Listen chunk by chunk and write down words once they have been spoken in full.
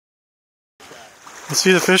You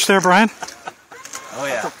see the fish there, Brian? Oh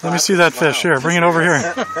yeah. Let me see that fish. Here, bring it over here.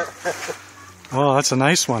 Oh, that's a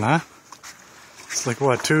nice one, huh? It's like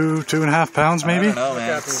what, 2.5 pounds maybe? I don't know,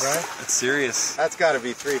 man. It's serious. That's got to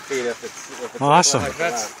be 3 feet if it's Awesome. Like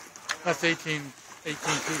that's 18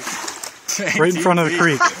 feet. Right in front of the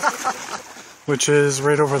creek, which is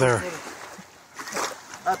right over there.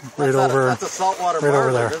 That's a saltwater right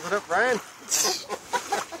over there. Isn't it, Brian?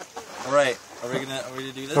 All right. Are we gonna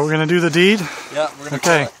do this? Are we gonna do the deed? Yeah, we're gonna.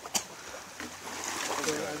 Okay. I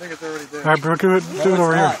think it's already there. All right, Brooke, do it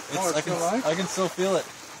over here. I can still feel it.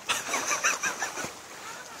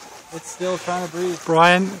 It's still trying to breathe.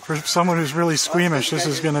 Brian, for someone who's really squeamish, this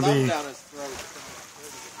is gonna be.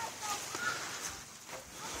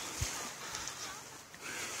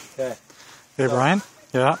 Okay. Hey, Brian.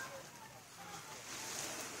 Yeah.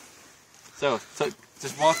 So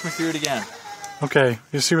just walk me through it again. Okay.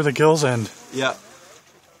 You see where the gills end? Yeah.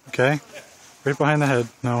 Okay. Right behind the head.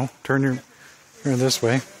 No. Turn your this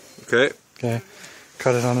way. Okay. Okay.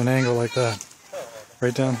 Cut it on an angle like that.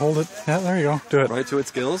 Right down. Hold it. Yeah. There you go. Do it. Right to its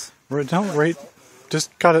gills. Right down. Right.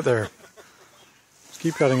 Just cut it there. Just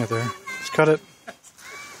keep cutting it there. Just cut it.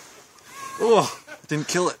 Oh, didn't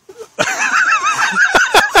kill it.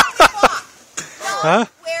 Huh?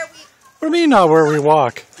 What do you mean not where we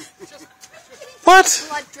walk? What?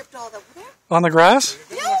 Blood dripped all over there? On the grass?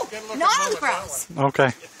 No, not on the grass.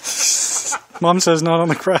 Okay. Mom says not on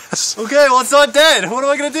the grass. Okay, well it's not dead. What am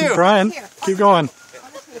I gonna do? Brian, keep going.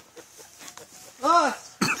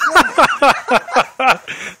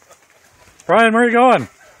 Brian, where are you going?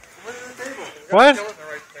 What?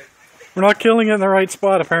 We're not killing it in the right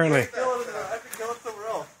spot, apparently.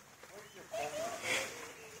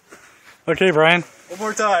 Okay, Brian. One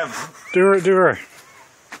more time. Do her. Brian,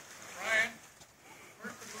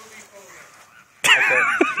 where's the movie photo? Okay.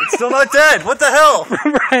 It's still not dead. What the hell?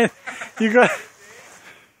 Brian, you got.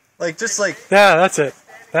 Like just like. Yeah, that's it.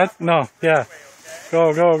 No. Yeah.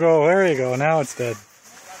 Go. There you go. Now it's dead.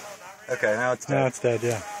 Okay, now it's dead. Now it's dead.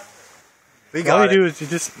 Yeah. We got All it. you do is you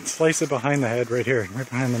just slice it behind the head, right here, right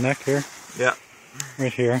behind the neck here. Yeah.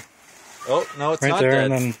 Right here. Oh no, it's Right not there,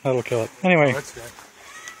 dead. and then that'll kill it. Anyway. That's dead.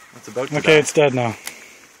 It's about to Okay, die. it's dead now.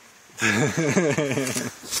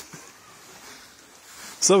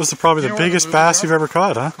 So that was probably You the know where the biggest movies bass are? you've ever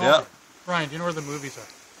caught, huh? Yeah. Brian, do you know where the movies are?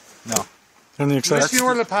 No. In the Do excess. you know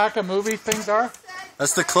where the pack of movie things are?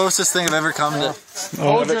 That's the closest thing I've ever come to.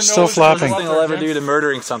 Oh, Hold your it's still nose flapping. and Thing I'll ever do to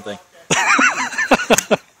murdering something.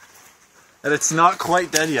 And it's not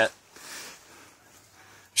quite dead yet.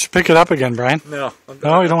 You should pick it up again, Brian. No.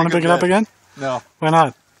 No, you don't want to pick it up again? No. Why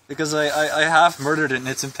not? Because I half murdered it and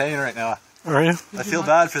it's in pain right now. Are you? I feel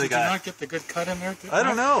bad for the Did you guy. not get the good cut in there? I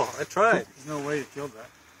don't know. I tried. There's no way you killed that.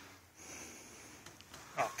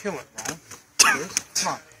 Oh, kill it, Brian.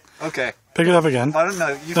 Come on. Okay. Pick it up again. I don't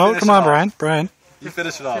know. You No, finish come it on, off. Brian. Brian. You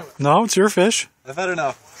finish it off. No, it's your fish. I've had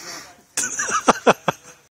enough.